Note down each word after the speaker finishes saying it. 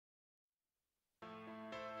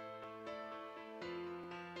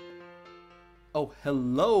Oh,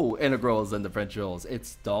 hello, integrals and differentials.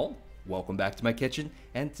 It's Dull. Welcome back to my kitchen,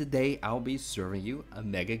 and today I'll be serving you a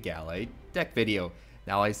Mega Gallade deck video.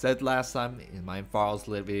 Now, I said last time in my Farl's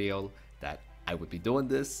Lit video that I would be doing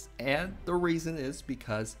this, and the reason is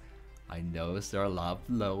because I noticed there are a lot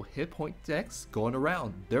of low hit point decks going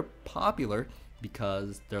around. They're popular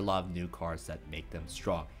because there are a lot of new cards that make them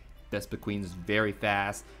strong. Vespiqueen is very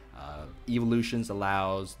fast. Evolutions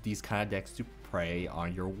allows these kind of decks to prey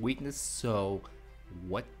on your weakness, so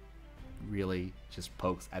what really just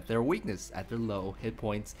pokes at their weakness, at their low hit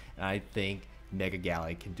points, and I think Mega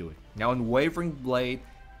Gallade can do it. Now, Unwavering Blade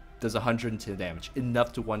does 110 damage,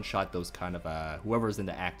 enough to one-shot those kind of whoever's in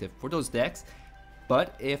the active for those decks.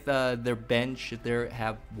 But if their bench, if they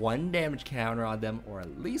have one damage counter on them, or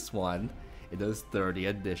at least one, it does 30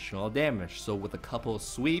 additional damage. So with a couple of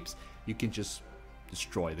sweeps, you can just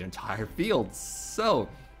destroy the entire field. So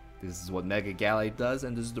this is what Mega Gallade does,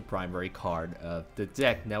 and this is the primary card of the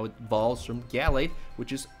deck. Now it evolves from Gallade,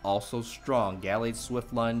 which is also strong. Gallade's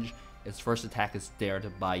Swift Lunge, its first attack is there to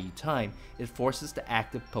buy you time. It forces the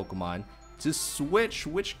active Pokemon to switch,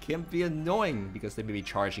 which can be annoying because they may be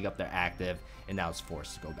charging up their active, and now it's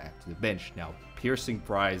forced to go back to the bench. Now, Piercing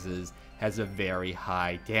Prizes has a very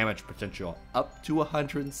high damage potential, up to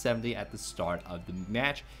 170 at the start of the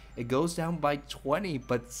match. It goes down by 20,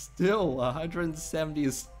 but still 170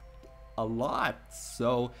 is a lot,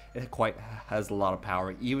 so it quite has a lot of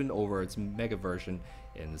power even over its mega version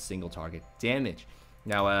in the single target damage.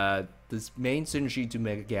 Now, this main synergy to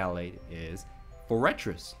Mega Gallade is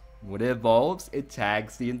Forretress. When it evolves, it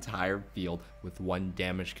tags the entire field with one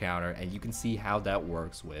damage counter, and you can see how that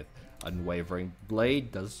works with Unwavering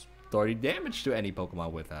Blade. Does 30 damage to any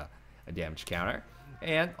Pokemon with a damage counter,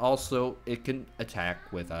 and also it can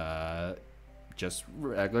attack with just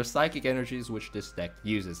regular Psychic Energies, which this deck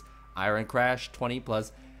uses. Iron Crash, 20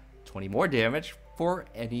 plus 20 more damage for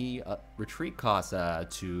any retreat cost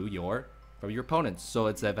from your opponents. So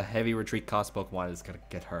it's a heavy retreat cost Pokemon is gonna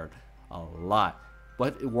get hurt a lot.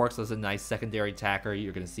 But it works as a nice secondary attacker.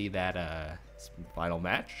 You're going to see that final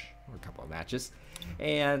match, or a couple of matches.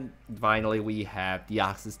 And finally, we have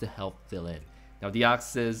Deoxys to help fill in. Now,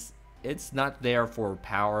 Deoxys, it's not there for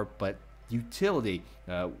power, but utility.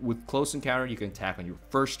 With Close Encounter, you can attack on your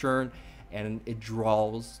first turn, and it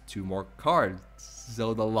draws 2 more cards.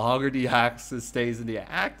 So the longer Deoxys stays in the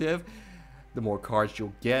active, the more cards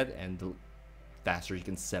you'll get, and the faster you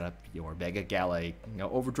can set up your Mega Gallade. Now,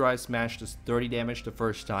 Overdrive Smash does 30 damage the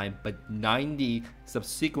first time, but 90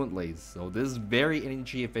 subsequently. So this is very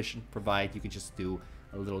energy efficient, provided you can just do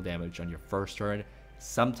a little damage on your first turn.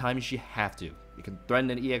 Sometimes you have to. You can threaten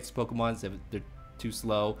an EX Pokemon if they're too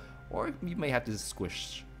slow, or you may have to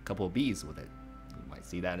squish a couple of bees with it. You might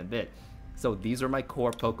see that in a bit. So these are my core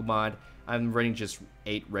Pokemon. I'm running just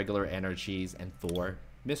 8 regular energies and 4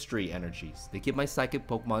 mystery energies. They give my psychic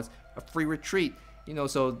Pokemons a free retreat. You know,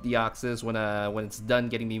 so Deoxys, when it's done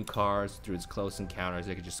getting new cards through its close encounters,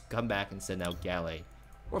 it can just come back and send out Gallade.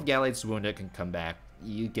 Or if Gallade's wounded, it can come back.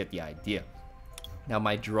 You get the idea. Now,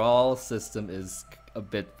 my draw system is a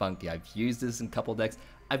bit funky. I've used this in a couple decks.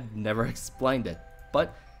 I've never explained it.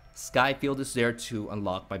 But Skyfield is there to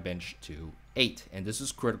unlock my bench to 8. And this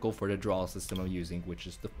is critical for the draw system I'm using, which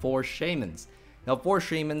is the 4 Shamans. Now, 4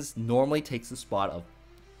 Shamans normally takes the spot of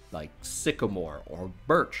like Sycamore or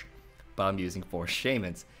Birch, but I'm using 4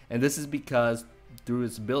 Shamans, and this is because through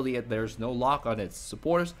its ability there's no lock on its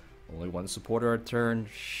supporters. Only one supporter a turn.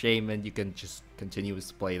 Shaman, you can just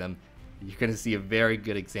continuously play them. You're gonna see a very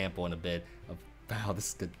good example in a bit of how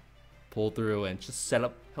this could pull through and just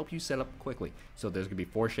help you set up quickly. So there's gonna be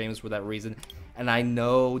 4 Shamans for that reason, and I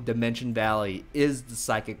know Dimension Valley is the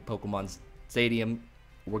Psychic Pokemon Stadium.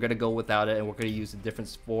 We're gonna go without it, and we're gonna use a different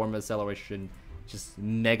form of acceleration. Just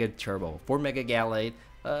Mega Turbo. For Mega Gallade,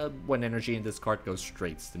 1 energy in this card goes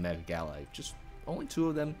straight to Mega Gallade. Just only 2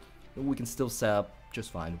 of them, and we can still set up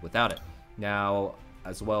just fine without it. Now,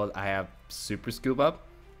 as well, I have Super Scoop Up.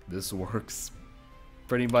 This works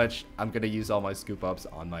pretty much. I'm going to use all my Scoop Ups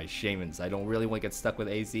on my Shamans. I don't really want to get stuck with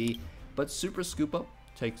AZ, but Super Scoop Up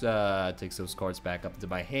takes those cards back up into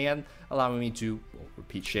my hand, allowing me to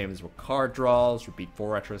repeat Shamans with card draws, repeat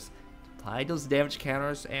Forretress, apply those damage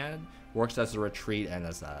counters, and works as a retreat and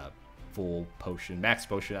as a full potion, max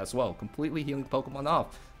potion as well, completely healing Pokemon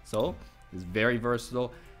off. So it's very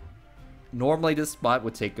versatile. Normally this spot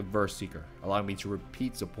would take a Verse Seeker, allowing me to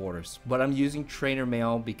repeat supporters, but I'm using Trainer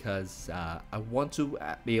Mail because I want to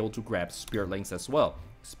be able to grab Spirit Links as well.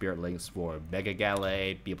 Spirit Links for Mega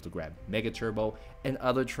Gallade, be able to grab Mega Turbo and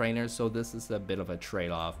other trainers, so this is a bit of a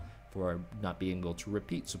trade-off for not being able to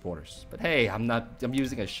repeat supporters. But hey, I'm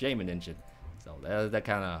using a Shaman engine, so that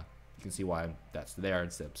kind of You can see why that's there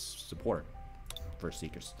instead of support for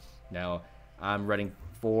Seekers. Now, I'm running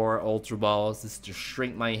 4 Ultra Balls. This is to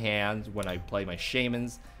shrink my hand when I play my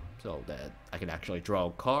Shamans, so that I can actually draw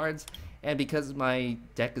cards. And because my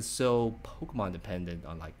deck is so Pokemon dependent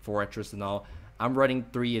on like Forretress and all, I'm running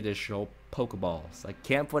 3 additional Pokeballs. I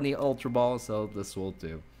can't put any Ultra Balls, so this will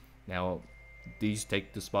do. Now, these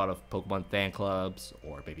take the spot of Pokemon fan clubs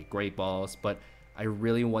or maybe Great Balls, but I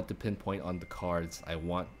really want to pinpoint on the cards I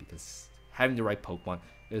want because having the right Pokemon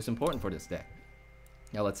is important for this deck.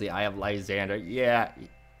 Now let's see, I have Lysander. Yeah,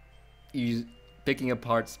 picking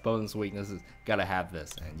apart Spoden's weaknesses, gotta have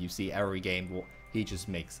this. And you see every game, he just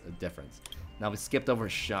makes a difference. Now we skipped over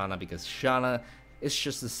Shauna because Shauna is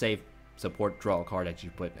just a safe support draw card that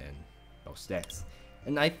you put in most decks.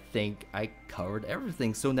 And I think I covered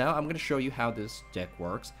everything. So now I'm gonna show you how this deck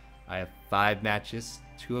works. I have 5 matches,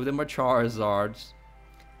 2 of them are Charizards.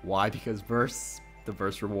 Why? Because the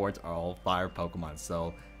burst rewards are all fire Pokemon,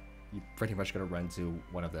 so you're pretty much gonna run to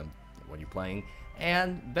one of them when you're playing.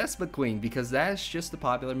 And Vespiqueen, because that's just the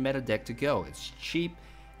popular meta deck to go. It's cheap,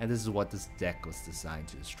 and this is what this deck was designed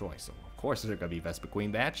to destroy. So of course there's gonna be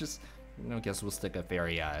Vespiqueen matches. I guess we'll stick a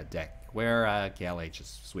fairy deck where Gallade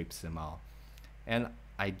just sweeps them all. And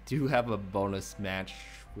I do have a bonus match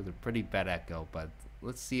with a pretty bad echo, but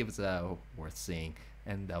let's see if it's worth seeing,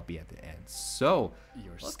 and that'll be at the end. So,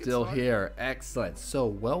 you're still here. Excellent. So,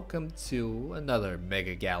 welcome to another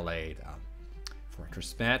Mega Gallade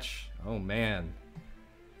Forretress match. Oh man,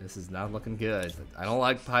 this is not looking good. I don't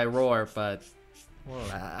like Pyroar, but well,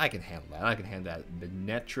 I can handle that. I can handle that.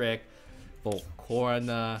 Benetric,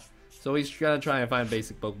 Volcorna. So he's gonna try and find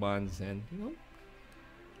basic Pokemons, and you know,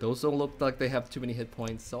 those don't look like they have too many hit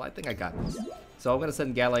points, so I think I got this. So I'm gonna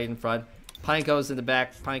send Gallade in front. Pineco's in the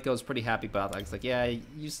back. Pineco's pretty happy about that. He's like, yeah,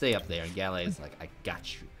 you stay up there. And Gallade's like, I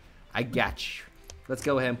got you. I got you. Let's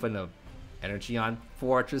go ahead and put an energy on.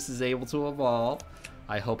 Forretress is able to evolve.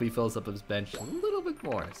 I hope he fills up his bench a little bit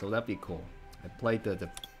more, so that'd be cool. I played the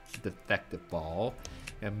defective ball.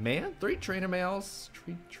 And man, 3 trainer mails.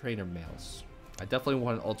 3 trainer mails. I definitely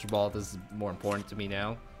want an Ultra Ball. This is more important to me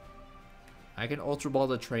now. I can Ultra Ball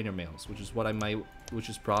the trainer mails, which is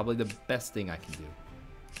probably the best thing I can do.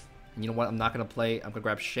 And you know what? I'm not gonna play. I'm gonna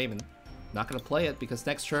grab Shaman. Not gonna play it because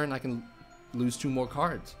next turn I can lose 2 more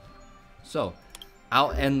cards. So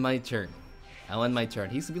I'll end my turn. I'll end my turn.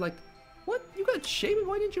 He's gonna be like, "What? You got Shaman?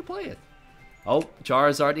 Why didn't you play it?" Oh,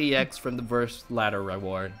 Charizard EX from the burst ladder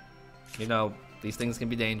reward. You know, these things can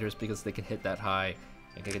be dangerous because they can hit that high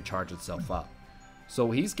and they can charge itself up. So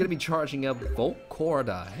he's gonna be charging up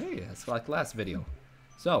Volcorda. Hey, that's like last video.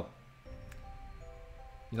 So,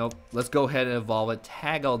 you know, let's go ahead and evolve it.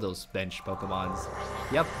 Tag all those bench Pokemons.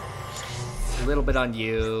 Yep. A little bit on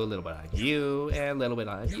you, a little bit on you, and a little bit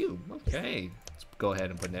on you. Okay. Let's go ahead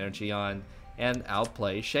and put an energy on and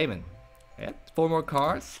outplay Shaman. And 4 more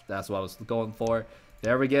cards. That's what I was going for.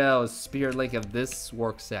 There we go. Spirit Link. If this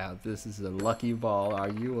works out, this is a lucky ball.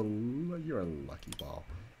 You're a lucky ball.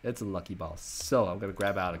 It's a lucky ball. So I'm gonna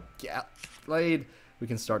grab out a Gallade. We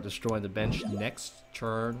can start destroying the bench next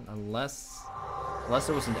turn, unless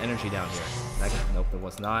there was an energy down here. Nope, there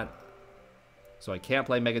was not. So I can't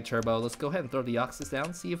play Mega Turbo. Let's go ahead and throw the Oxus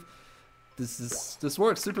down. See if this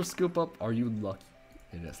works. Super Scoop Up. Are you lucky?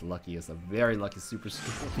 It is lucky. It's a very lucky Super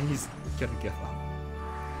Scoop Up. He's gonna give up.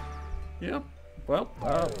 Yep. Well,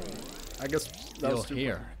 I guess still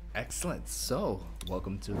here. Excellent. So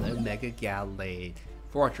welcome to the Mega Gallade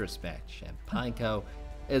Forretress match, and Pineco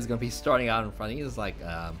is gonna be starting out in front. He's like,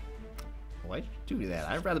 why'd you do that?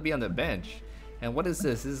 I'd rather be on the bench. And what is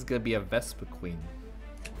this? This is gonna be a Vespiqueen.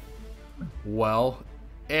 Well,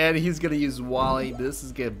 and he's gonna use Wally. This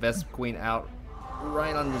is gonna Vespiqueen out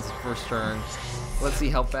right on this first turn. Let's see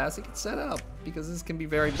how fast he can set up, because this can be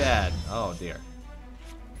very bad. Oh dear,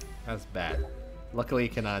 that's bad. Luckily, he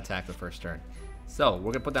cannot attack the first turn. So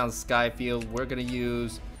we're gonna put down Skyfield. We're gonna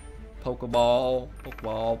use Pokeball.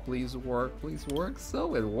 Pokeball, please work, please work.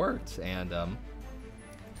 So it worked, and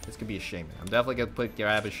this could be a Shaman. I'm definitely gonna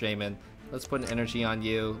grab a Shaman. Let's put an energy on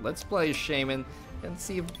you. Let's play a Shaman and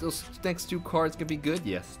see if those next 2 cards can be good.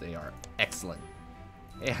 Yes, they are. Excellent.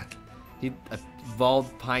 And he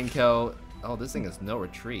evolved Pineco. Oh, this thing has no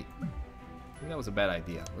retreat. I think that was a bad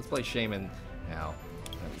idea. Let's play Shaman now.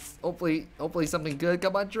 Hopefully something good.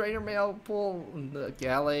 Come on, Trainer Mail, pull the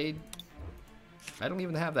Gallade. I don't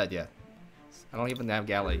even have that yet. I don't even have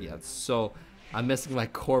Gallade yet. So I'm missing my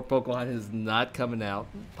core Pokemon. Is not coming out.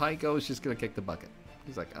 Pineco is just gonna kick the bucket.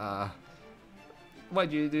 He's like,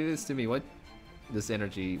 why'd you do this to me? What? This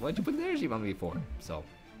energy? Why'd you put the energy on me for? So,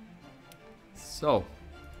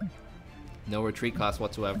 no retreat cost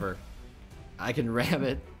whatsoever. I can ram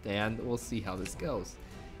it, and we'll see how this goes.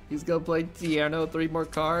 He's gonna play Tierno, 3 more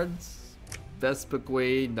cards.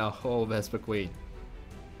 Vespiqueen, no, Vespiqueen.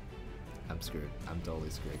 I'm screwed. I'm totally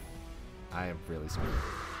screwed. I am really screwed.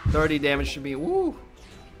 30 damage to me. Woo!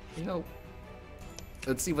 You know,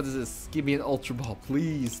 let's see what is this. Give me an Ultra Ball,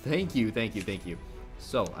 please. Thank you, thank you, thank you.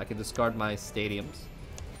 So I can discard my stadiums.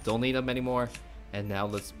 Don't need them anymore. And now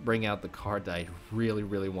let's bring out the card that I really,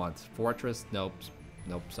 really want. Forretress? Nope.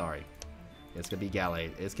 Nope, sorry. It's gonna be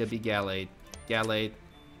Gallade. It's gonna be Gallade. Gallade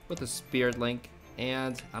with a Spirit Link.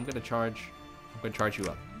 And I'm gonna charge you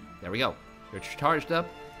up. There we go. You're charged up.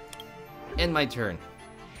 End my turn.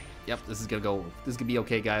 Yep, this is gonna be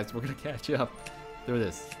okay, guys. We're gonna catch up through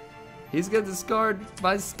this. He's gonna discard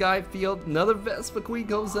my Sky Field. Another Vespiqueen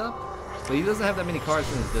goes up. But he doesn't have that many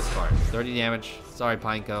cards in his discard. 30 damage. Sorry,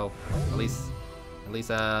 Pineco. At least,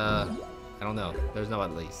 I don't know. There's no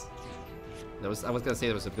at least. I was gonna say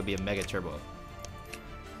there was gonna be a Mega Turbo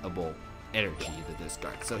energy in the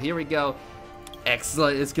discard. So here we go.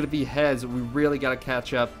 Excellent. It's gonna be heads. We really gotta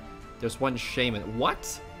catch up. There's one Shaman.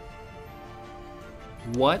 What?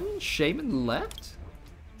 One Shaman left?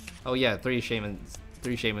 Oh yeah, 3 Shamans.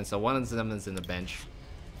 3 Shamans. So one of them is in the bench.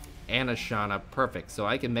 And a Shauna. Perfect. So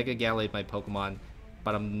I can Mega Gallade my Pokemon,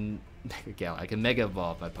 but I'm Mega Gallade. I can Mega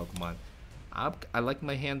Evolve my Pokemon. I like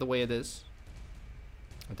my hand the way it is.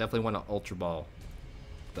 I definitely want an Ultra Ball,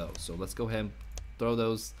 though. So let's go ahead and throw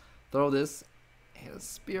this, and a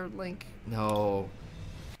Spirit Link. No.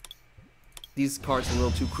 These cards are a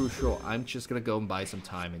little too crucial. I'm just gonna go and buy some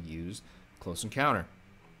time and use Close Encounter.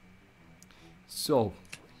 So,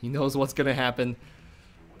 he knows what's gonna happen.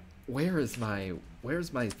 Where's my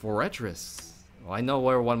Forretress? Well, I know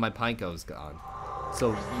where one of my Pineco's gone.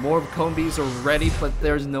 So more Combees are ready, but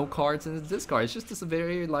there's no cards in the discard. It's just a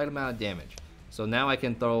very light amount of damage. So now I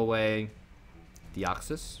can throw away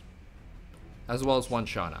Deoxys, as well as one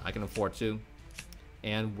Shauna. I can afford 2.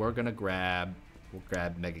 And we'll grab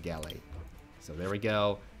Mega Gallade. So there we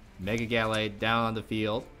go. Mega Gallade down on the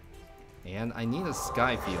field. And I need a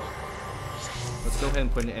Sky Field. Let's go ahead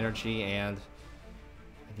and put in energy, and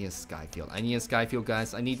I need a Sky Field. I need a Sky Field,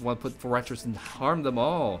 guys. I need one to put Forretress and harm them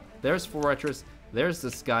all. There's Forretress. There's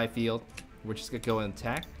the Sky Field. We're just gonna go and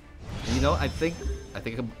attack. And you know, I think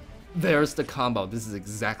there's the combo. This is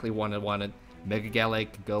exactly what I wanted. Mega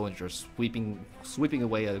Gallade could go and just sweeping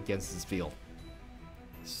away against this field.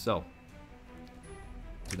 So,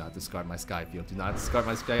 do not discard my Sky Field. Do not discard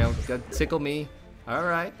my Sky Field. Gonna tickle me. All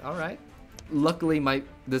right, all right. Luckily,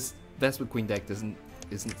 this Vespiqueen deck isn't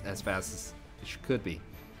as fast as it could be.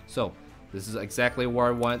 So, this is exactly where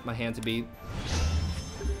I want my hand to be.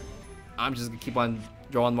 I'm just gonna keep on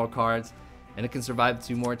drawing more cards, and it can survive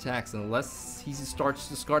 2 more attacks unless he starts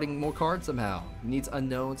discarding more cards somehow. He needs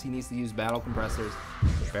unknowns. He needs to use battle compressors.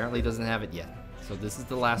 Apparently, he doesn't have it yet. So this is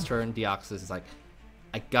the last turn. Deoxys is like,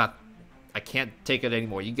 I can't take it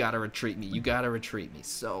anymore. You gotta retreat me. You gotta retreat me.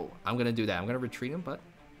 So I'm gonna do that. I'm gonna retreat him, but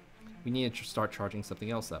we need to start charging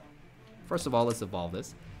something else up. First of all, let's evolve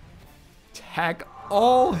this. Tag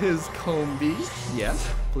all his Combees. Yes,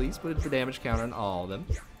 please put the damage counter on all of them.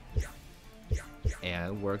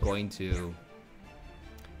 And we're gonna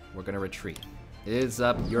retreat. It is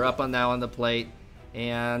up. You're up on now on the plate.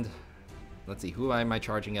 And let's see, who am I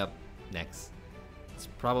charging up next? It's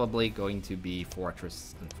probably going to be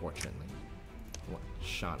Forretress, unfortunately. What?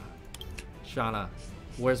 Shauna,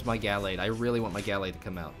 where's my Gallade? I really want my Gallade to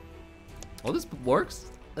come out. Oh, this works?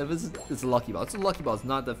 It's a Lucky Ball. It's a Lucky Ball. It's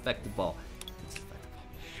not the effective ball. It's an effective ball.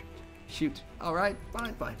 Shoot. Alright,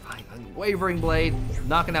 fine. Unwavering Blade,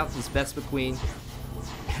 knocking out this Vespiqueen,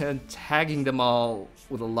 and tagging them all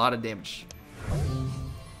with a lot of damage.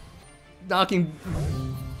 Knocking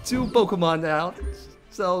 2 Pokemon out,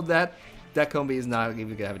 so that Combee is not even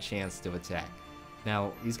gonna have a chance to attack.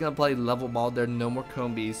 Now, he's gonna play level ball. There are no more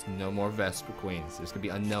Combees, no more Vespiqueens. There's gonna be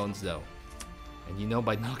unknowns though. And you know,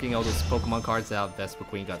 by knocking all those Pokemon cards out,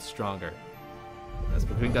 Vespiqueen got stronger.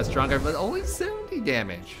 But only 70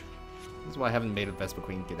 damage. That's why I haven't made a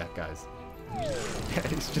Vespiqueen get that, guys.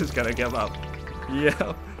 He's just gonna give up.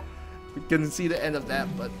 Yeah. We couldn't see the end of that,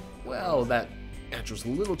 but, well, that enter's a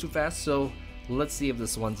little too fast, so let's see if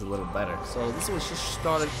this one's a little better. So this one's just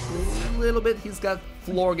started a little bit. He's got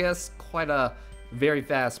Florges, quite a very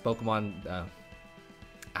fast Pokemon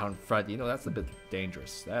out in front. You know, that's a bit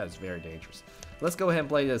dangerous. That is very dangerous. Let's go ahead and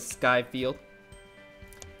play the Sky Field.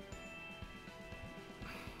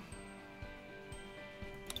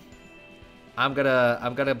 I'm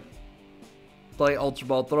gonna play Ultra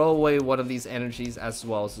Ball, throw away one of these energies as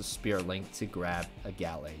well as the Spirit Link to grab a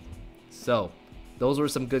Gallade. So, those were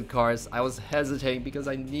some good cards. I was hesitating because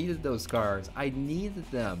I needed those cards. I needed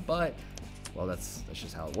them, but Well, that's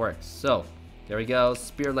just how it works. So, there we go.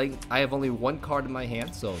 Spear Link. I have only one card in my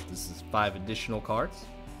hand, so this is 5 additional cards.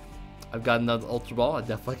 I've got another Ultra Ball. I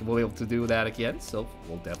definitely will be able to do that again, so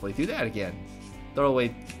we'll definitely do that again. Throw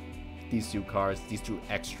away these 2 cards, these 2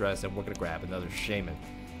 extras, and we're going to grab another Shaman.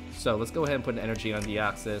 So, let's go ahead and put an energy on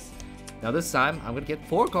Deoxys. Now, this time, I'm going to get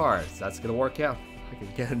 4 cards. That's going to work out. I can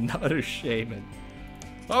get another Shaman.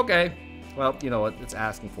 Okay. Well, you know what? It's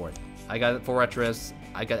asking for it. I got Forretress.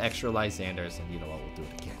 I got extra Lysanders, and you know what? We'll do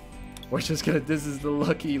it again. We're just gonna. This is the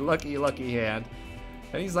lucky hand.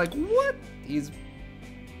 And he's like, what? He's.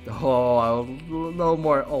 Oh, no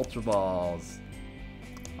more Ultra Balls.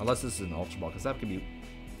 Unless this is an Ultra Ball, because that could be.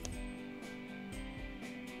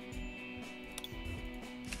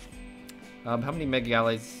 How many Mega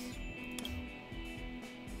Gallades?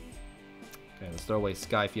 Okay, let's throw away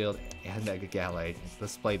Skyfield and Mega Gallade.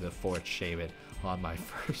 Let's play the 4th Shaman on my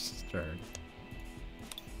first turn.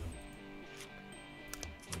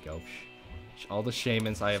 There we go. All the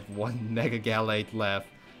Shamans. I have 1 Mega Gallade left.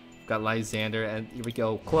 Got Lysander, and here we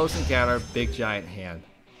go. Close encounter, big giant hand.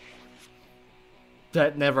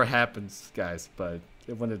 That never happens, guys, but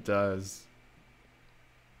when it does,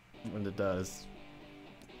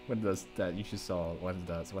 that you just saw when it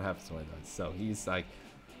does. What happens when it does? So he's like,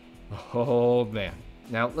 oh man.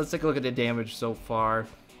 Now let's take a look at the damage so far.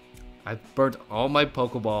 I burnt all my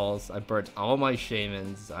Pokeballs. I burnt all my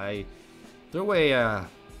Shamans. I threw away. I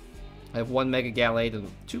have 1 Mega Gallade and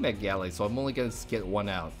 2 Mega Gallades, so I'm only gonna get 1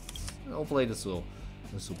 out. Hopefully this will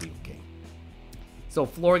be okay. So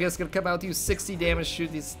Florges gonna come out, do 60 damage.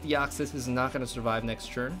 Shoot, this Deoxys is not gonna survive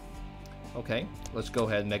next turn. Okay, let's go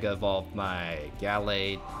ahead and Mega Evolve my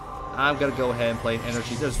Gallade. I'm gonna go ahead and play an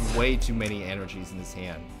energy. There's way too many energies in this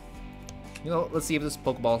hand. You know, let's see if this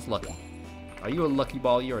Pokeball is lucky. Are you a lucky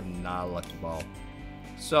ball? You're not a lucky ball.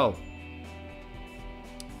 So,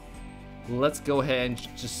 let's go ahead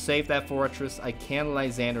and just save that Forretress. I can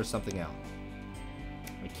Lysander something out.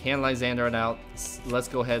 I can Lysander it out. Let's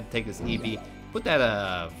go ahead and take this Eevee. Put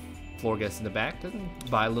that Florges in the back and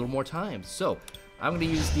buy a little more time. So, I'm gonna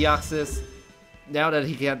use Deoxys. Now that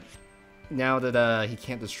he can't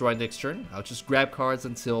destroy next turn, I'll just grab cards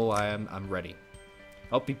until I'm ready.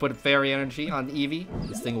 Oh, he put a Fairy Energy on the Eevee.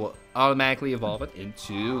 This thing will automatically evolve it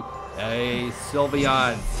into a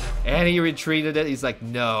Sylveon. And he retreated it. He's like,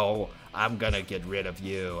 no, I'm gonna get rid of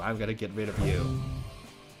you. I'm gonna get rid of you.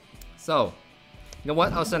 So, you know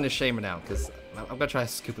what? I'll send a Shaman out because I'm gonna try to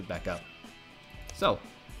scoop it back up. So,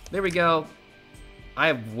 there we go. I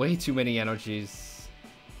have way too many energies.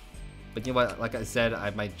 But you know what? Like I said, I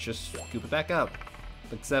might just scoop it back up.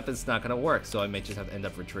 Except it's not gonna work, so I may just have to end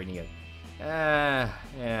up retreating it.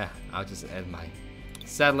 Yeah, I'll just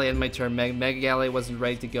sadly end my turn. Mega Gallade wasn't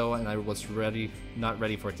ready to go, and I was not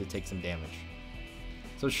ready for it to take some damage.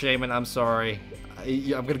 So Shaman, I'm sorry. I'm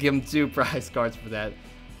gonna give him 2 prize cards for that.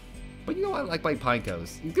 But you know what? I like my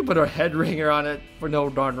Pineco's. You can put a Head Ringer on it for no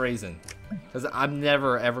darn reason. Because I'm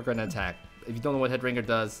never ever gonna attack. If you don't know what Head Ringer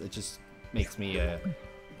does, it just makes me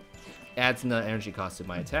adds an energy cost to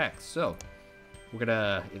my attack. So we're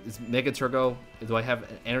gonna. Is Mega Turbo? Do I have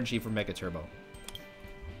an energy for Mega Turbo?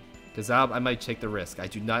 Because I might take the risk. I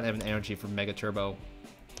do not have an energy for Mega Turbo.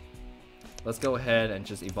 Let's go ahead and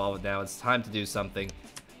just evolve it now. It's time to do something.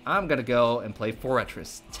 I'm gonna go and play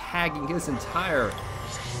Forretress, tagging his entire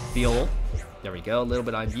field. There we go. A little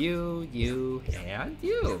bit on you, and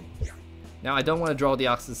you. Now I don't want to draw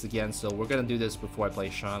Deoxys again, so we're gonna do this before I play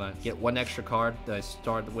Shauna. Get 1 extra card that I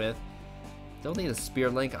started with. Don't need a Spear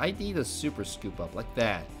Link. I need a Super Scoop Up like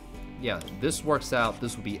that. Yeah, this works out.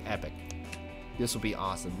 This will be epic. This will be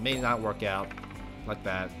awesome. May not work out like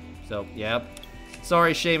that. So, yep.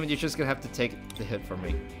 Sorry, Shaman, you're just gonna have to take the hit from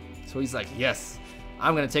me. So he's like, yes,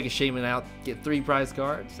 I'm gonna take a Shaman out, get 3 prize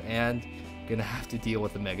cards, and gonna have to deal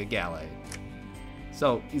with the Mega Gallade.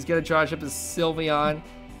 So he's gonna charge up his Sylveon.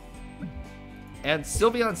 And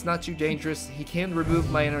Sylveon's not too dangerous. He can remove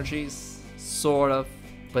my energies, sort of,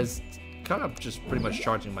 but it's kind of just pretty much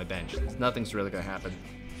charging my bench. Nothing's really gonna happen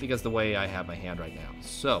because the way I have my hand right now.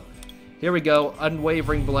 So here we go,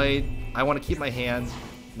 Unwavering Blade. I want to keep my hand.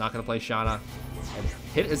 Not gonna play Shauna and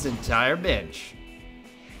hit his entire bench.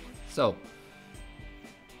 So,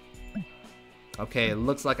 okay, it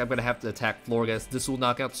looks like I'm gonna have to attack Florges. This will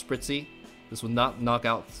knock out Spritzy. This will not knock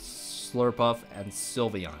out Slurpuff and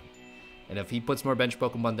Sylveon. And if he puts more bench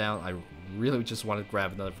Pokemon down, I really just want to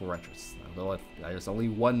grab another Forretress. Although there's only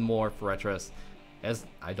 1 more Forretress, as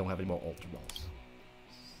I don't have any more Ultra Balls.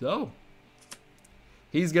 So,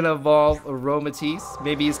 he's gonna evolve Aromatisse.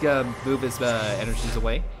 Maybe he's gonna move his energies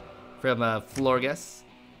away from Florges.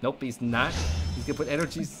 Nope, he's not. He's gonna put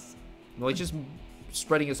energies. No, he just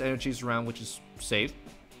spreading his energies around, which is safe.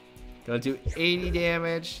 Gonna do 80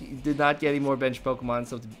 damage. He did not get any more bench Pokemon,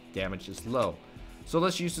 so the damage is low. So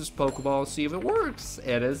let's use this Pokeball and see if it works.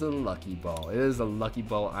 It is a lucky ball. It is a lucky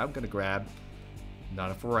ball. I'm gonna grab not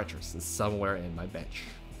a Forretress. It's somewhere in my bench.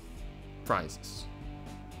 Prizes.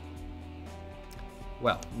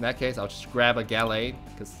 Well, in that case, I'll just grab a Gallade,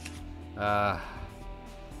 because I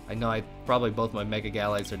know probably both my Mega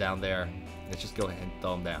Gallades are down there. Let's just go ahead and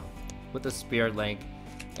throw them down. With the Spirit Link,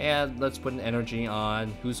 and let's put an energy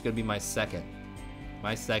on who's going to be my second.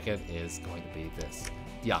 My second is going to be this.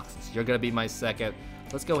 Deoxys, you're going to be my second.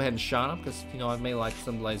 Let's go ahead and shine him, because, you know, I may like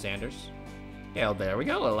some Lysanders. Yeah, there we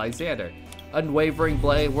go, a Lysander. Unwavering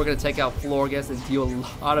Blade, we're going to take out Florges and deal a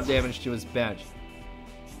lot of damage to his bench.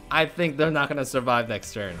 I think they're not going to survive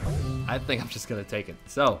next turn. I think I'm just going to take it.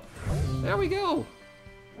 So, there we go.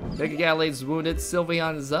 Mega Gallade's wounded.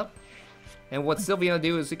 Sylveon is up. And what Sylveon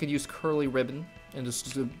do is it can use Curly Ribbon and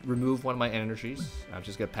just to remove one of my energies. I'm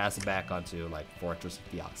just going to pass it back onto, like, Forretress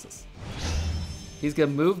Deoxys. He's going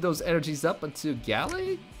to move those energies up onto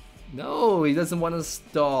Gallade? No, he doesn't want to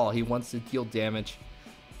stall. He wants to deal damage.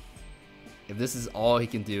 If this is all he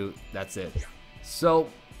can do, that's it. So,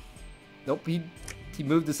 nope, he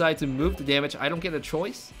decided to move the damage. I don't get a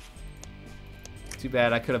choice. Too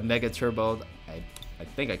bad. I could have Mega Turbo'd. I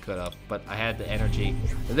think I could have, but I had the energy.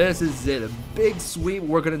 And this is it. A big sweep.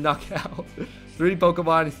 We're going to knock out 3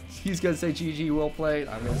 Pokemon. He's going to say GG, well played.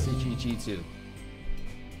 I'm going to say GG too.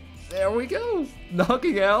 There we go.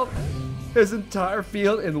 Knocking out his entire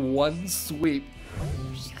field in one sweep.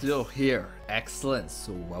 Still here. Excellent.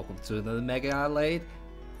 So welcome to another Mega Gallade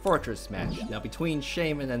Forretress match. Now between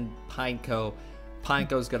Shaman and Pineco,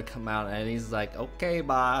 Pineco's gonna come out and he's like, okay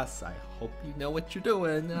boss, I hope you know what you're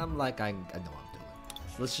doing. And I'm like, I know what I'm doing.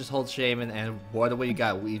 Let's just hold Shaman, and what do we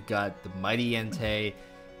got? We've got the Mighty Entei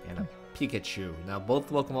and a Pikachu. Now both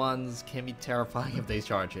Pokemons can be terrifying if they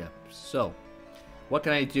charge up. So what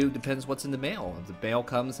can I do? Depends what's in the mail. If the mail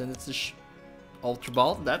comes and it's a Ultra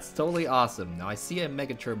Ball, that's totally awesome. Now I see a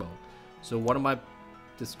Mega Turbo. So one of my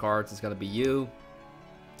discards is gonna be you.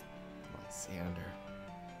 Lysander.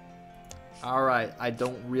 Alright, I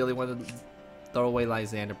don't really want to throw away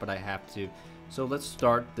Lysander, but I have to. So let's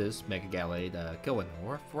start this Mega Gallade going,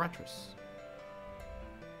 or Forretress.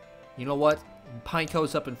 You know what?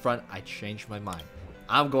 Pineco's up in front. I changed my mind.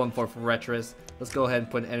 I'm going for Forretress. Let's go ahead and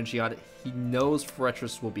put an energy on it. He knows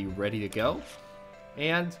Forretress will be ready to go.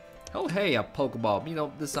 And, oh hey, a Pokeball. You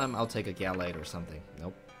know, this time I'll take a Gallade or something.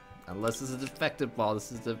 Nope. Unless this is a defective ball.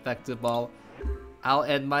 This is a defective ball. I'll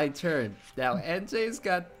end my turn. Now, Entei's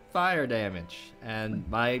got fire damage, and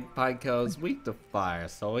my Pineco's weak to fire,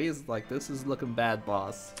 so he's like, this is looking bad,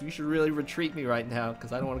 boss. You should really retreat me right now,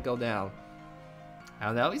 because I don't want to go down.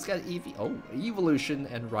 And now he's got Evolution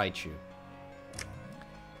and Raichu.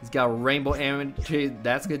 He's got Rainbow Energy.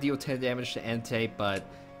 That's going to deal 10 damage to Entei, but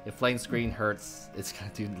if Flame Screen hurts, it's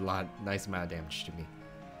going to do a nice amount of damage to me.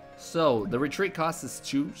 So, the retreat cost is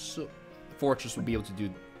 2, so Forretress will be able to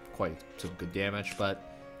do quite some good damage,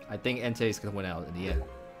 but I think Entei is going to win out in the end.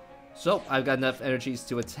 So, I've got enough energies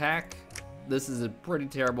to attack. This is a pretty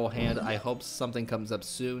terrible hand. I hope something comes up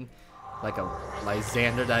soon, like a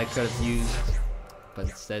Lysander that I could have used, but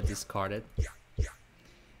instead discarded.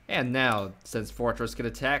 And now, since Forretress can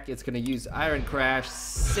attack, it's going to use Iron Crash,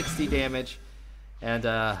 60 damage. And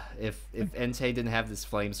if Entei didn't have this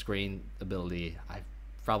Flame Screen ability, I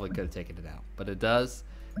probably could have taken it out. But it does.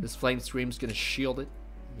 This Flame Scream's going to shield it.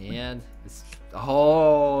 And it's...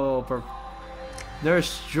 Oh!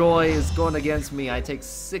 Nurse Joy is going against me. I take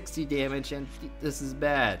 60 damage, and this is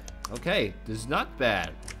bad. Okay, this is not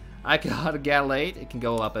bad. I got a Gallade. It can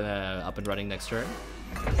go up and running next turn.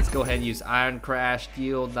 Let's go ahead and use Iron Crash.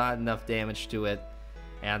 Deal not enough damage to it.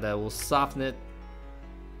 And we'll soften it.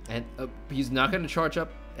 And he's not going to charge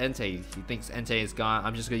up Entei. He thinks Entei is gone.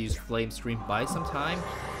 I'm just going to use Flame Scream by some time.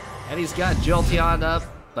 And he's got Jolteon up.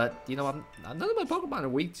 But, you know, none of my Pokemon are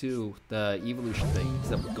weak to the evolution thing,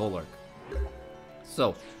 except Golurk.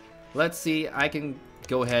 So, let's see. I can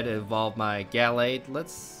go ahead and evolve my Gallade.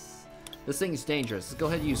 This thing is dangerous. Let's go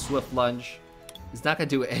ahead and use Swift Lunge. It's not going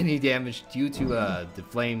to do any damage due to the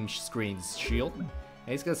Flame Screen's shield. And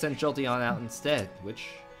he's going to send Jolteon out instead, which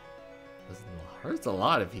hurts a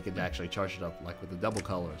lot if he could actually charge it up, like with the double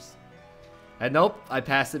colors. And nope, I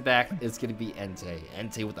passed it back. It's going to be Entei.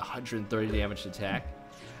 Entei with 130 damage attack.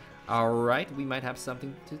 Alright, we might have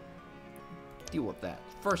something to deal with that.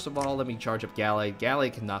 First of all, let me charge up Gallade.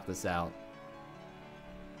 Gallade can knock this out.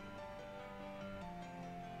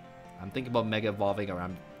 I'm thinking about Mega Evolving, or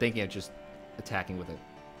I'm thinking of just attacking with it.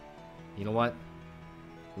 You know what?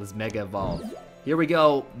 Let's Mega Evolve. Here we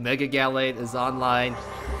go. Mega Gallade is online.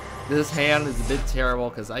 This hand is a bit terrible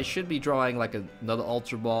because I should be drawing like another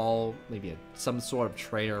Ultra Ball, maybe some sort of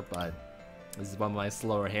trainer, but this is one of my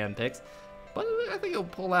slower hand picks. But I think it'll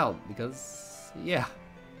pull out because, yeah,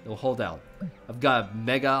 it'll hold out. I've got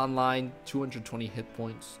Mega online, 220 hit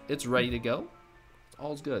points. It's ready to go.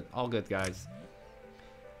 All's good. All good, guys.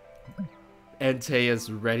 Entei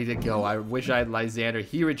is ready to go. I wish I had Lysander.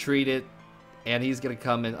 He retreated, and he's going to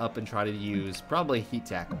come in up and try to use probably Heat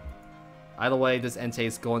Tackle. Either way, this Entei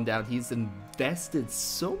is going down. He's invested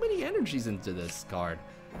so many energies into this card,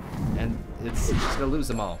 and it's just going to lose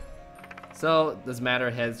them all. So, it doesn't matter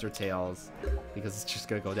heads or tails, because it's just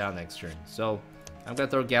going to go down next turn. So, I'm going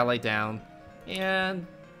to throw Gallade down, and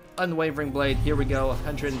Unwavering Blade, here we go,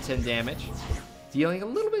 110 damage, dealing a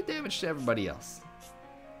little bit of damage to everybody else.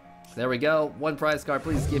 There we go, one prize card,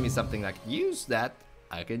 please give me something that I can use that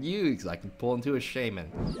I can use. I can pull into a Shaman.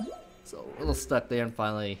 So, a little stuck there, and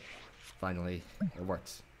finally, it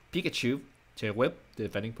works. Pikachu, Tail Whip, the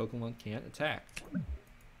defending Pokemon can't attack.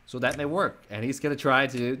 So that may work, and he's gonna try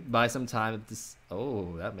to buy some time at this.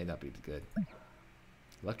 Oh, that may not be good.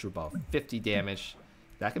 Electro Ball, 50 damage.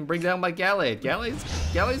 That can bring down my Gallade.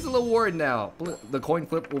 Gallade's a little worried now. The coin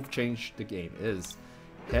flip will change the game.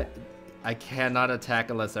 I cannot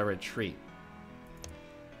attack unless I retreat.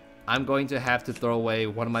 I'm going to have to throw away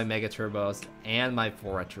one of my Mega Turbos and my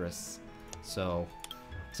Forretress. So,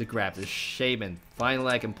 to grab the Shaman.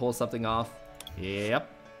 Finally, I can pull something off. Yep.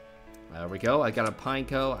 There we go. I got a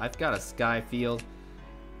Pineco. I've got a Sky Field.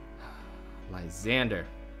 Lysander.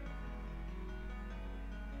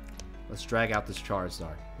 Let's drag out this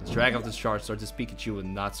Charizard. Let's drag out this Charizard. This Pikachu will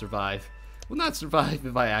not survive. Will not survive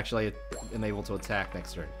if I actually am able to attack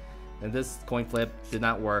next turn. And this coin flip did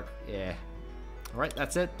not work. Yeah. Alright,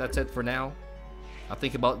 that's it. That's it for now. I'll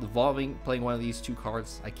think about playing one of these two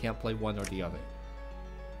cards. I can't play one or the other.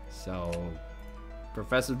 So,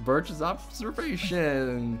 Professor Birch's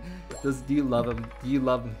observation. Do you love him? Do you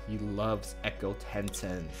love him? He loves Echo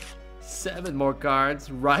Tenten. 7 more cards.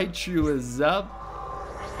 Raichu is up.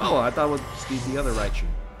 Oh, I thought it would be the other Raichu.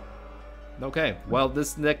 Okay, well,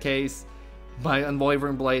 in that case, my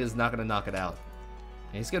Unwavering Blade is not going to knock it out.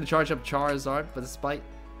 And he's going to charge up Charizard, but despite,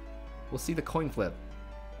 we'll see the coin flip.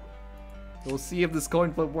 We'll see if this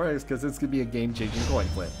coin flip works, because it's going to be a game-changing coin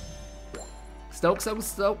flip.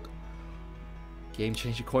 Stoke.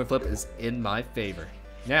 Game-changing coin flip is in my favor.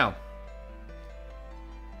 Now,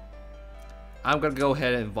 I'm going to go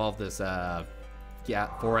ahead and involve this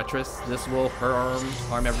Forretress. This will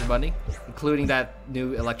harm everybody, including that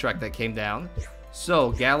new Electrike that came down.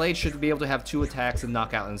 So, Gallade should be able to have 2 attacks and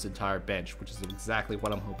knock out his entire bench, which is exactly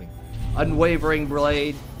what I'm hoping. Unwavering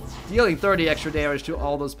Blade, dealing 30 extra damage to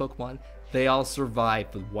all those Pokemon. They all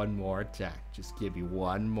survive with 1 more attack. Just give me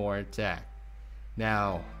 1 more attack.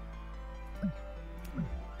 Now,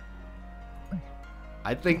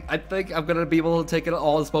 I think I'm gonna be able to take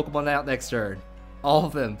all his Pokemon out next turn. All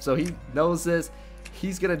of them. So he knows this.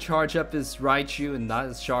 He's gonna charge up his Raichu and not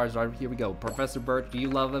his Charizard. Here we go. Professor Birch, do you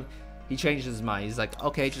love him? He changes his mind. He's like,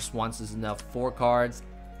 okay, just once is enough. 4 cards.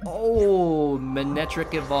 Oh,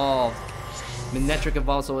 Manectric evolved. Manectric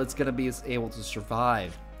evolved, so it's gonna be able to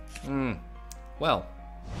survive. Well,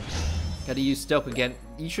 gotta use Stoke again.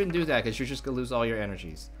 You shouldn't do that because you're just gonna lose all your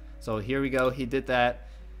energies. So here we go. He did that.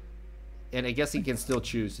 And I guess he can still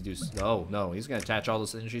choose to do... No, he's going to attach all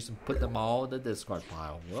those energies and put them all in the discard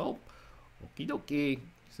pile. Well, okie dokie.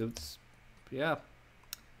 So it's... Yeah.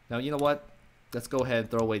 Now, you know what? Let's go ahead and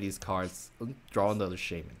throw away these cards. Draw another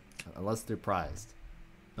Shaman. Unless they're prized.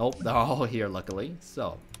 Nope, they're all here, luckily.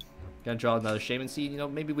 So, gonna draw another Shaman. See, you know,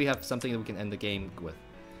 maybe we have something that we can end the game with.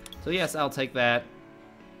 So yes, I'll take that.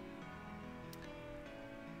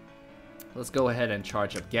 Let's go ahead and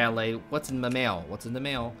charge up Gallade. What's in the mail? What's in the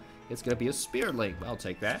mail? It's gonna be a Spirit Link. I'll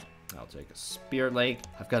take that. I'll take a Spirit Link.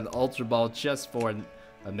 I've got an Ultra Ball just for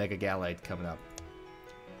a Mega Gallade coming up.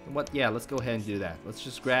 And what? Yeah, let's go ahead and do that. Let's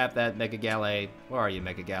just grab that Mega Gallade. Where are you,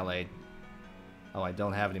 Mega Gallade? Oh, I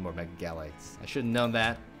don't have any more Mega Gallades. I should have known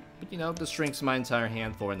that. But you know, this shrinks my entire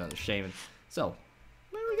hand for another Shaman. So,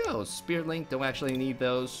 there we go. Spirit Link. Don't actually need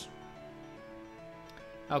those.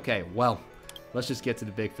 Okay, well, let's just get to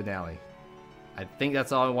the big finale. I think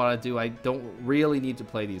that's all I want to do. I don't really need to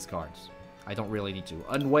play these cards. I don't really need to.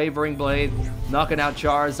 Unwavering Blade, knocking out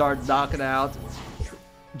Charizard, knocking out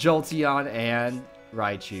Jolteon, and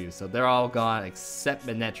Raichu. So they're all gone except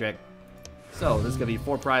Manectric. So this is going to be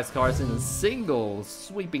 4 prize cards in a single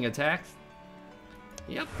sweeping attack.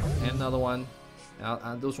 Yep, and another one.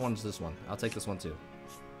 This one. I'll take this one too.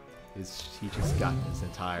 He just got his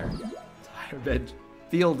entire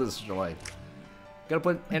field destroyed. Gotta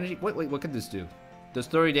put energy. Wait, what can this do? Does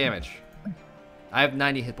 30 damage. I have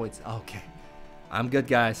 90 hit points. Okay. I'm good,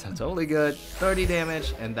 guys. I'm totally good. 30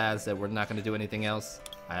 damage, and that's it. We're not gonna do anything else.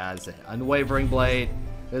 That's it. Unwavering Blade.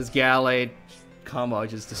 This Gallade combo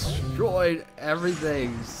just destroyed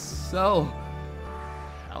everything. So,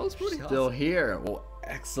 that was pretty still awesome. Here. Well,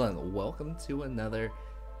 excellent. Welcome to another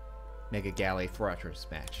Mega Gallade Forretress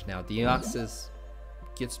match. Now, Deoxys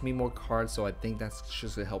gets me more cards, so I think that's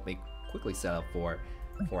just gonna help me quickly set up for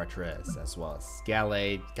Forretress as well as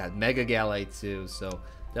Gallade. Got Mega Gallade too, so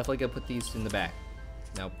definitely gonna put these in the back.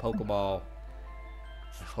 Now, Pokeball.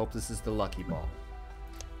 I hope this is the Lucky Ball.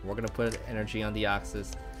 We're gonna put energy on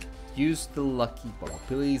Deoxys. Use the Lucky Ball.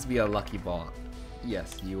 Please be a Lucky Ball.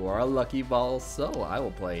 Yes, you are a Lucky Ball, so I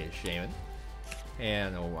will play a Shaman.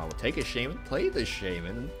 And I will take a Shaman, play the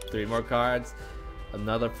Shaman. 3 more cards.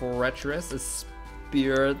 Another Forretress, a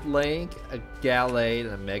Spirit Link, a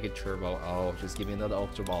Gallade, a Mega Turbo. Oh, just give me another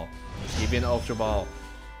Ultra Ball. Just give me an Ultra Ball.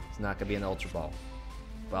 It's not gonna be an Ultra Ball.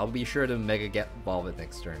 But I'll be sure to Mega Ball it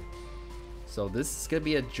next turn. So this is gonna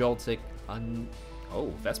be a Joltik on.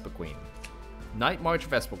 Oh, Vespiqueen. Night March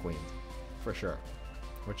Vespiqueen. For sure.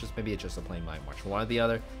 Or just maybe it's just a plain Night March. One or the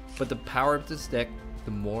other. But the power of this deck,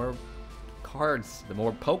 the more cards, the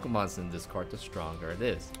more Pokemons in this card, the stronger it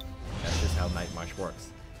is. That's just how Night March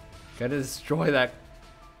works. Gonna destroy that.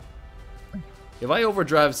 If I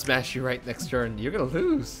overdrive smash you right next turn, you're gonna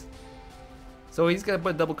lose. So he's gonna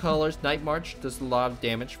put double colors. Night March does a lot of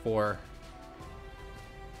damage for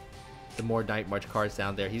the more Night March cards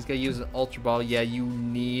down there. He's gonna use an Ultra Ball. Yeah, you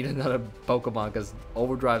need another Pokemon because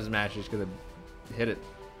overdrive smash is gonna hit it.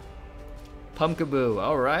 Pumpkaboo.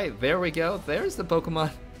 Alright, there we go. There's the Pokemon.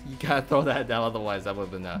 You gotta throw that down, otherwise that would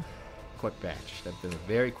have been a quick match. That's been a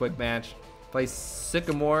very quick match. Play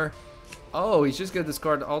Sycamore. Oh, he's just gonna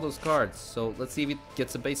discard all those cards. So let's see if he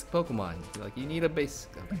gets a basic Pokemon. Like, you need a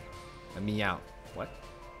basic. Okay. A Meowth. What?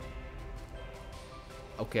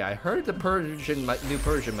 Okay, I heard the new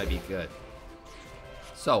Persian might be good.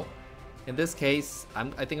 So, in this case, I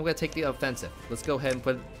think I'm gonna take the offensive. Let's go ahead and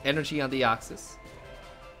put energy on Deoxys.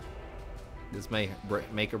 This may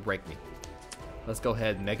make or break me. Let's go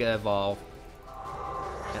ahead and Mega Evolve.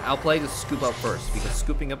 And I'll play the Scoop Up first, because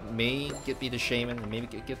scooping up may get me the Shaman and maybe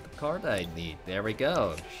get the card I need. There we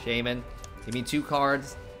go. Shaman. Give me 2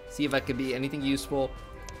 cards. See if I could be anything useful.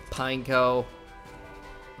 Pineco.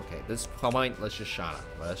 Okay, this point, let's just Shauna.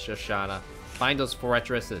 Let's just Shauna. Find those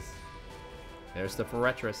Forretresses. There's the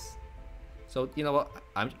Forretress. So, you know what?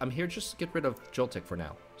 I'm here just to get rid of Joltik for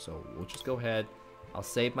now. So, we'll just go ahead. I'll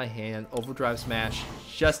save my hand. Overdrive Smash.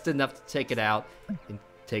 Just enough to take it out. And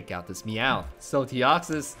take out this Meowth. So,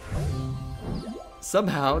 Deoxys.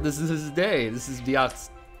 Somehow, this is his day. This is Deoxys.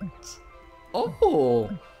 Oh!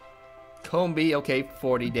 Combi. Okay,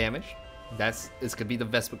 40 damage. It's gonna be the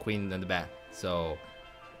Vespiqueen in the back. So,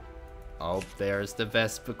 oh, there's the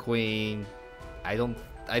Vespiqueen.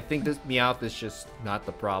 I think this Meowth is just not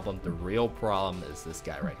the problem. The real problem is this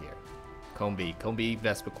guy right here. Combi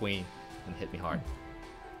Vespiqueen, and hit me hard.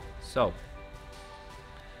 So,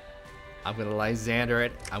 I'm gonna Lysander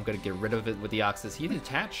it. I'm gonna get rid of it with Deoxys. He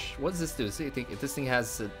detach. What does this do? See, I think if this thing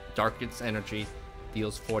has Darkest Energy,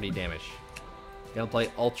 deals 40 damage. Gonna play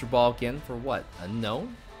Ultra Ball again for what?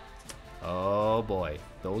 Unknown? Oh boy,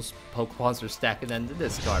 those Pokemons are stacking into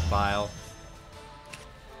this card pile.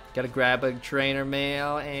 Gotta grab a Trainer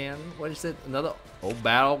Mail and what is it? Another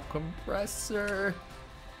Battle Compressor.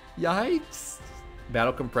 Yikes!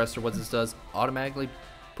 Battle Compressor, what this does, automatically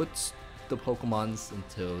puts the Pokemons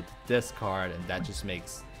into the discard, and that just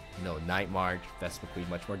makes, you know, Night March, Vespiqueen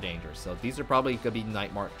much more dangerous. So these are probably gonna be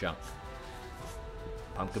Night March junk.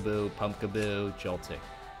 Pumpkaboo, Joltik.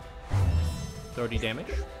 30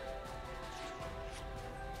 damage.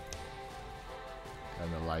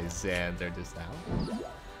 And the Lysander just out.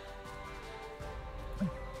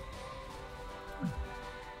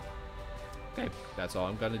 Okay, that's all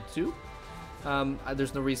I'm gonna do.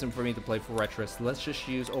 There's no reason for me to play Forretress. Let's just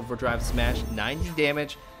use Overdrive Smash. 90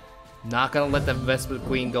 damage. Not gonna let the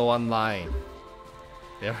Vespiqueen go online.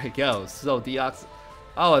 There we go. So Deoxys.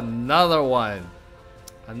 Oh, another one.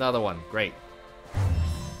 Another one. Great.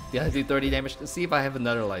 Did I do 30 damage? Let's see if I have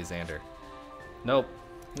another Lysander. Nope.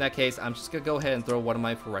 In that case, I'm just gonna go ahead and throw one of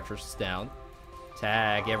my Forretresses down.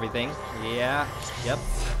 Tag everything. Yeah. Yep.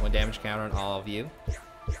 1 damage counter on all of you.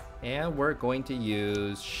 And we're going to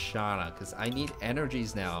use Shauna, because I need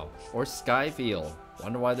energies now. Or Skyfield.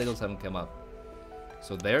 Wonder why those haven't come up.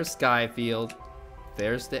 So there's Skyfield.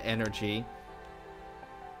 There's the energy.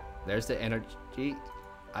 There's the energy.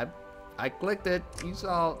 I clicked it. You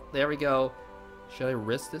saw. There we go. Should I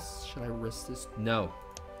risk this? Should I risk this? No.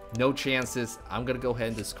 No chances. I'm gonna go ahead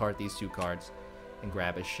and discard these 2 cards and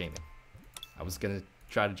grab a Shaman. I was gonna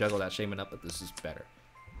try to juggle that Shaman up, but this is better.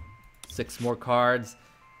 6 more cards.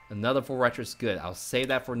 Another Forretress. Good. I'll save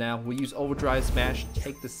that for now. We'll use Overdrive Smash.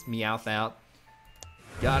 Take this Meowth out.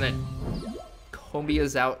 Got it. Combi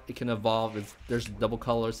is out. It can evolve. There's double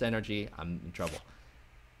colorless energy. I'm in trouble.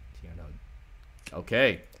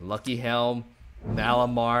 Okay. Lucky Helm.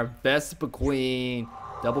 Malamar. Vespiqueen.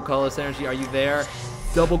 Double colorless energy. Are you there?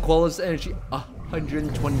 Double colorless energy.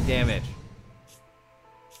 120 damage.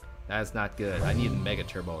 That's not good. I need a Mega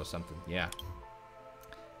Turbo or something. Yeah.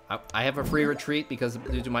 I have a free retreat because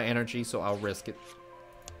due to my energy, so I'll risk it.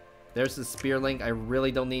 There's the Spearlink. I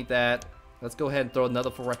really don't need that. Let's go ahead and throw another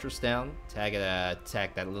Forretress down. Tag it,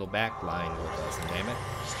 attack that little back line with some damage.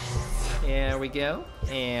 There we go.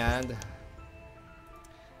 And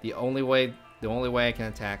the only way I can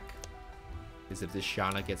attack is if this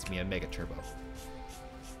Shauna gets me a Mega Turbo.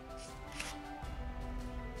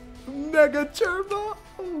 Mega Turbo!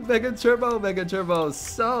 Mega Turbo, Mega Turbo.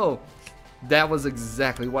 So, that was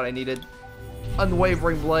exactly what I needed.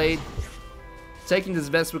 Unwavering Blade. Taking this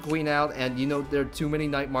Vespiqueen out, and you know, there are too many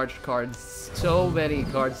Night March cards. So many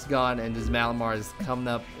cards gone, and this Malamar is coming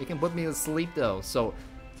up. It can put me to sleep, though. So,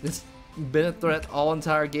 this been a threat all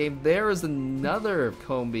entire game. There is another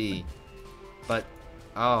Combi. But,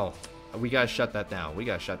 oh, we gotta shut that down. We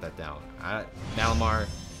gotta shut that down. Malamar,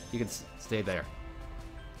 you can stay there.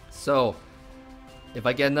 So, if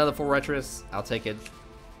I get another Forretress, I'll take it.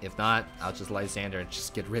 If not, I'll just Lysander and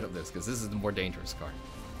just get rid of this, because this is the more dangerous card.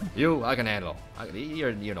 You, I can handle.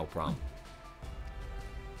 You're no problem.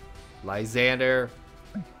 Lysander.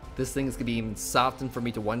 This thing is going to be even softened for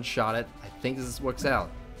me to one-shot it. I think this works out.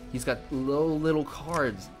 He's got little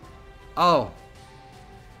cards. Oh.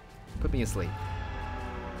 Put me asleep.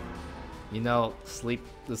 You know, sleep.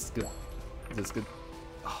 This is good. This is good.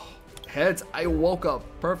 Oh, heads. I woke up.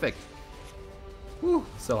 Perfect. Whew.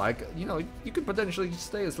 So you could potentially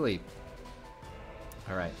stay asleep.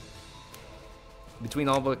 All right. Between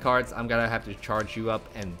all the cards, I'm gonna have to charge you up,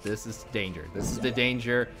 and this is danger. This is the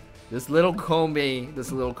danger. This little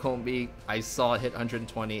Combi, I saw it hit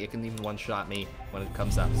 120. It can even one-shot me when it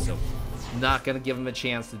comes up. So, not gonna give him a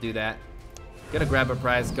chance to do that. Gonna grab a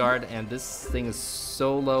prize card, and this thing is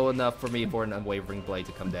so low enough for me for an Unwavering Blade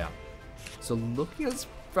to come down. So, looking at this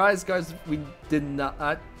prize cards, we did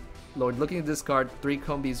not. Lord, looking at this card, 3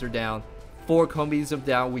 Combis are down, 4 Combis are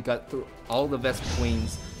down. We got through all the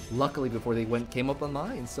Vespiqueens, luckily before they came up on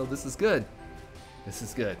mine. So this is good. This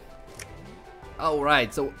is good. All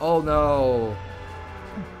right. So, oh no,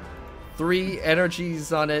 3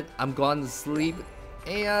 energies on it. I'm gone to sleep,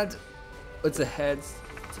 and it's a heads.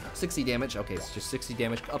 60 damage. Okay, it's just 60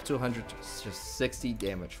 damage. Up to 100. It's just 60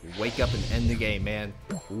 damage. Wake up and end the game, man.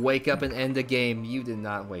 Wake up and end the game. You did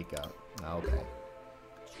not wake up. Okay.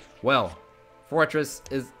 Well, Forretress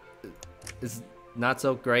is not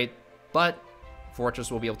so great, but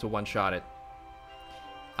Forretress will be able to one-shot it.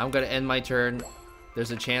 I'm going to end my turn.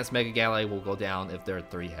 There's a chance Mega Gallade will go down if there are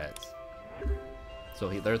 3 heads. So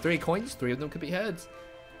there are 3 coins, 3 of them could be heads.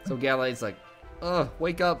 So Gallade's like,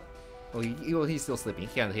 wake up. Well, he's still sleeping.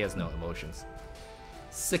 He has no emotions.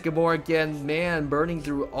 Sycamore again, man, burning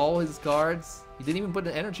through all his cards. He didn't even put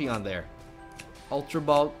an energy on there. Ultra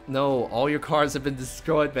Ball, no, all your cards have been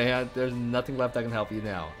destroyed, man. There's nothing left that can help you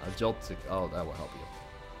now. A Joltik, oh, that will help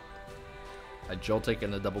you. A Joltik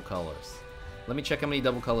and the double colors. Let me check how many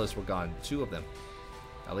double colors were gone. 2 of them.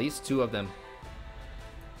 At least 2 of them.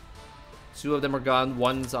 2 of them are gone.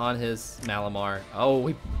 One's on his Malamar. Oh,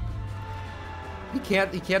 he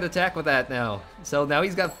can't attack with that now. So now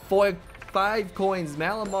he's got 5 coins.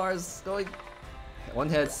 Malamar's going 1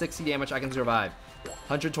 head, 60 damage. I can survive.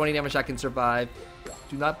 120 damage. I can survive.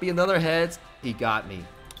 Do not be another heads. He got me.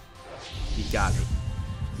 He got me.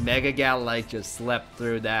 Mega Gallade just slept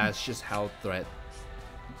through that. It's just how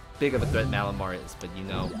big of a threat Malamar is. But you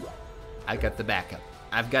know, I got the backup.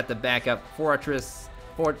 I've got the backup. Forretress,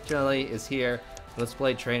 fortunately, is here. Let's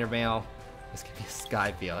play Trainer Mail. This could be a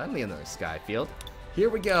Skyfield. I don't need another Skyfield. Here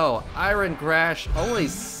we go. Iron Crash. Only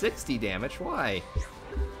 60 damage. Why?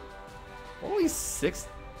 Only 6.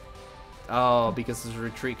 Oh, because his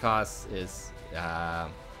retreat cost is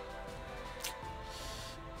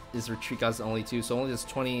his retreat cost is only 2, so only does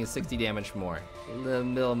 20, 60 damage more. The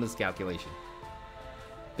little miscalculation.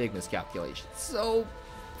 Big miscalculation. So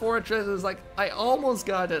Forretress is like, I almost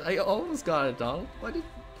got it. I almost got it, Donald. Why did?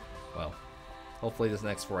 Well, hopefully this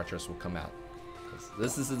next Forretress will come out.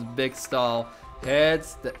 This is his big stall.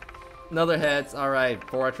 Heads. Another heads. All right,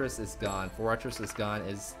 Forretress is gone. Forretress is gone.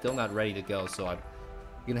 Is still not ready to go. So I'm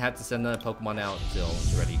gonna have to send another Pokemon out until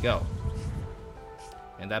it's ready to go.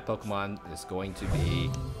 And that Pokemon is going to be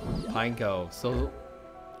Pineco. So,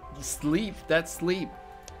 sleep. That's sleep.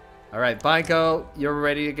 Alright, Pineco, you're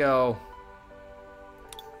ready to go.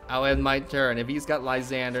 I'll end my turn. If he's got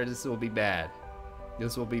Lysander, this will be bad.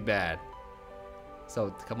 This will be bad.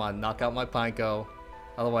 So, come on, knock out my Pineco.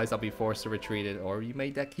 Otherwise, I'll be forced to retreat it. Or he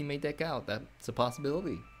may deck out. That's a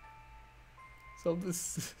possibility. So,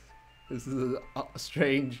 this is a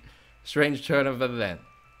strange turn of event.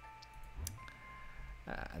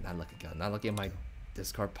 Not looking at my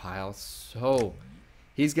discard pile. So,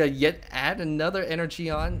 he's gonna yet add another energy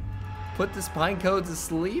on. Put this Pineco to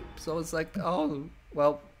sleep. So, it's like, oh,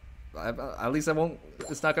 well, at least I won't.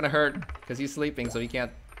 It's not gonna hurt because he's sleeping, so he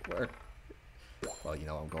can't work. Well, you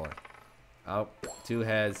know I'm going. Oh, 2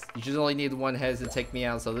 heads. You just only need 1 head to take me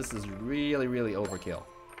out, so this is really, really overkill.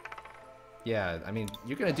 Yeah, I mean,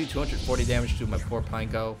 you're gonna do 240 damage to my poor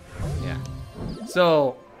Pineco. Yeah.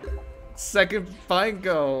 So, second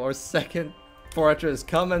Pineco or second Forretress,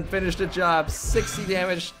 come and finish the job. 60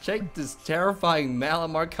 damage. Take this terrifying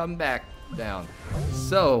Malamar comeback down.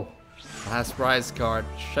 So, last prize card.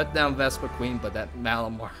 Shut down Vespiqueen, but that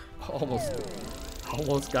Malamar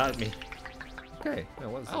almost got me. Okay,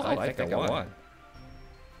 I think I won.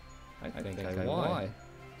 I think I won.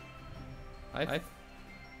 I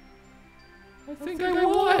think I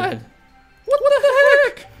won. What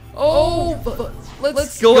the heck? Oh, but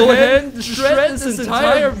let's go ahead and shred this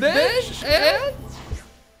entire bench, and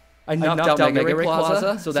I knocked out Mega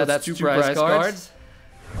Rayquaza, so that's 2 prize cards.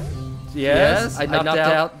 Yes, I knocked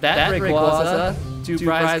out that Rayquaza, 2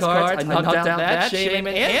 prize cards. I knocked out that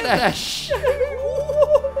Shaman and that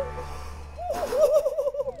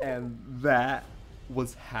And that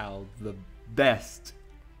was how the best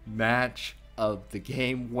match of the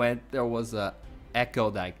game went. There was a Echo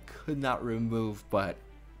that I could not remove, but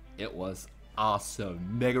it was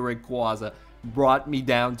awesome. Mega Rayquaza brought me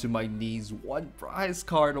down to my knees, 1 prize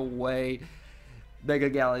card away. Mega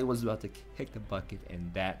Gallade was about to kick the bucket,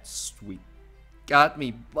 and that sweep got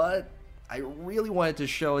me, but I really wanted to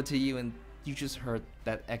show it to you, and you just heard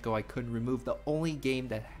that Echo I couldn't remove, the only game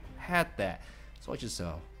that had that. So I just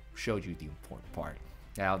showed you the important part.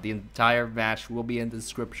 Now, the entire match will be in the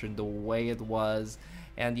description the way it was,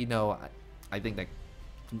 and you know, I think that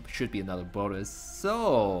should be another bonus.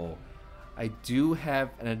 So, I do have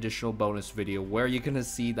an additional bonus video where you're gonna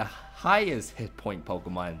see the highest hit point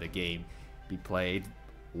Pokemon in the game be played,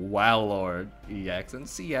 Wailord EX, and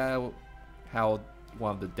see how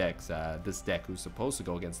one of the decks, this deck who's supposed to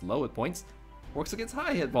go against low hit points, works against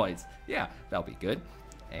high hit points. Yeah, that'll be good.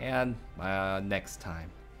 And next time,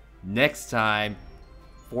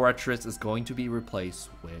 Forretress is going to be replaced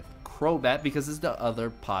with Crobat because it's the other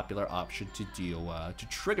popular option to deal to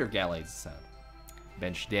trigger Gallades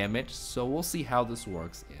bench damage. So we'll see how this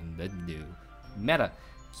works in the new meta.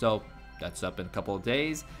 So that's up in a couple of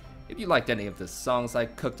days. If you liked any of the songs I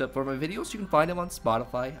cooked up for my videos, you can find them on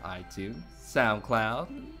Spotify, iTunes, SoundCloud.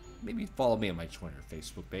 Maybe follow me on my Twitter,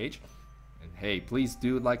 Facebook page. And hey, please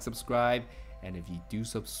do like, subscribe. And if you do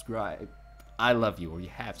subscribe, I love you. Or you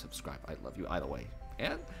have subscribed, I love you either way.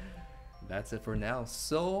 And that's it for now.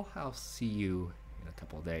 So I'll see you in a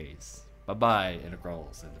couple of days. Bye-bye,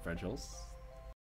 integrals and differentials.